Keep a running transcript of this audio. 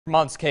For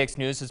months, KX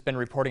News has been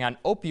reporting on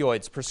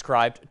opioids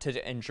prescribed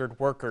to injured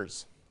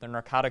workers. The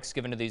narcotics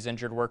given to these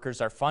injured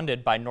workers are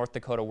funded by North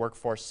Dakota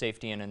Workforce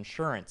Safety and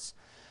Insurance.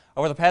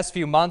 Over the past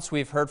few months,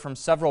 we've heard from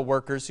several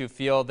workers who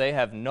feel they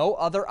have no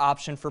other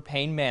option for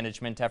pain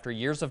management after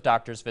years of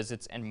doctor's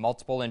visits and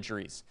multiple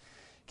injuries.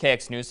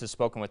 KX News has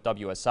spoken with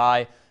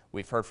WSI.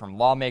 We've heard from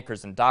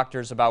lawmakers and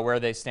doctors about where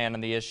they stand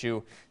on the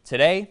issue.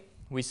 Today,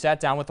 we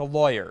sat down with a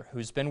lawyer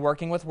who's been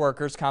working with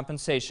workers'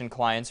 compensation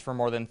clients for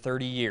more than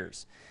 30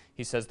 years.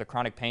 He says the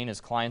chronic pain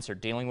his clients are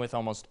dealing with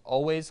almost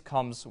always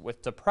comes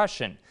with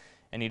depression,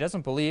 and he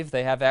doesn't believe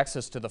they have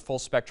access to the full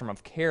spectrum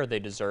of care they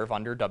deserve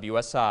under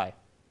WSI.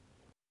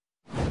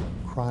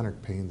 Chronic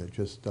pain that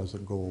just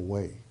doesn't go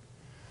away.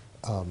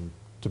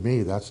 To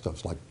me, that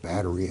stuff's like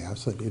battery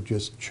acid. It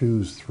just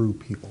chews through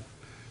people.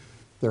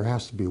 There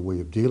has to be a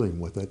way of dealing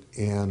with it,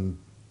 and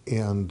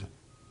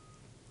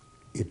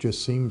it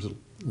just seems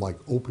like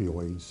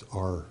opioids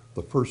are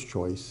the first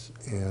choice,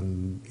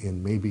 and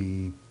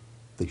maybe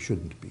they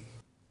shouldn't be.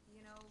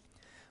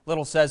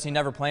 Little says he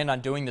never planned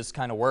on doing this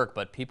kind of work,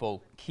 but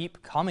people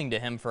keep coming to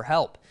him for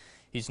help.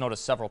 He's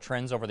noticed several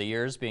trends over the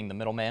years, being the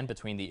middleman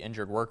between the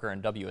injured worker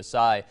and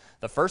WSI.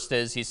 The first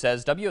is, he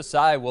says,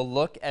 WSI will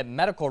look at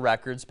medical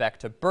records back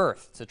to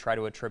birth to try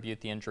to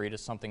attribute the injury to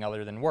something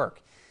other than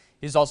work.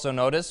 He's also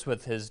noticed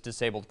with his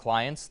disabled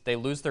clients, they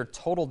lose their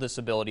total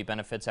disability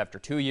benefits after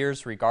 2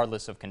 years,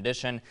 regardless of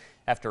condition.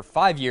 After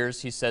 5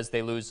 years, he says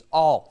they lose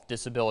all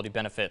disability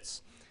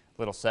benefits.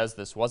 Little says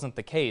this wasn't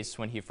the case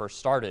when he first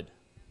started.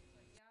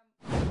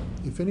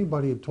 If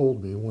anybody had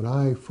told me when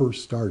I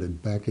first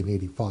started back in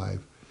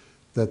 '85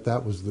 that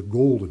that was the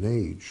golden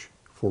age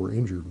for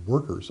injured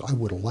workers, I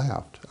would have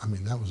laughed. I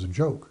mean, that was a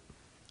joke.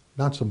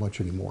 Not so much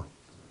anymore.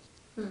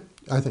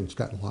 I think it's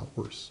gotten a lot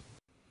worse.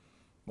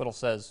 Little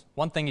says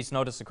one thing he's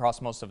noticed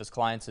across most of his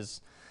clients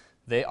is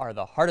they are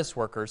the hardest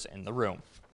workers in the room.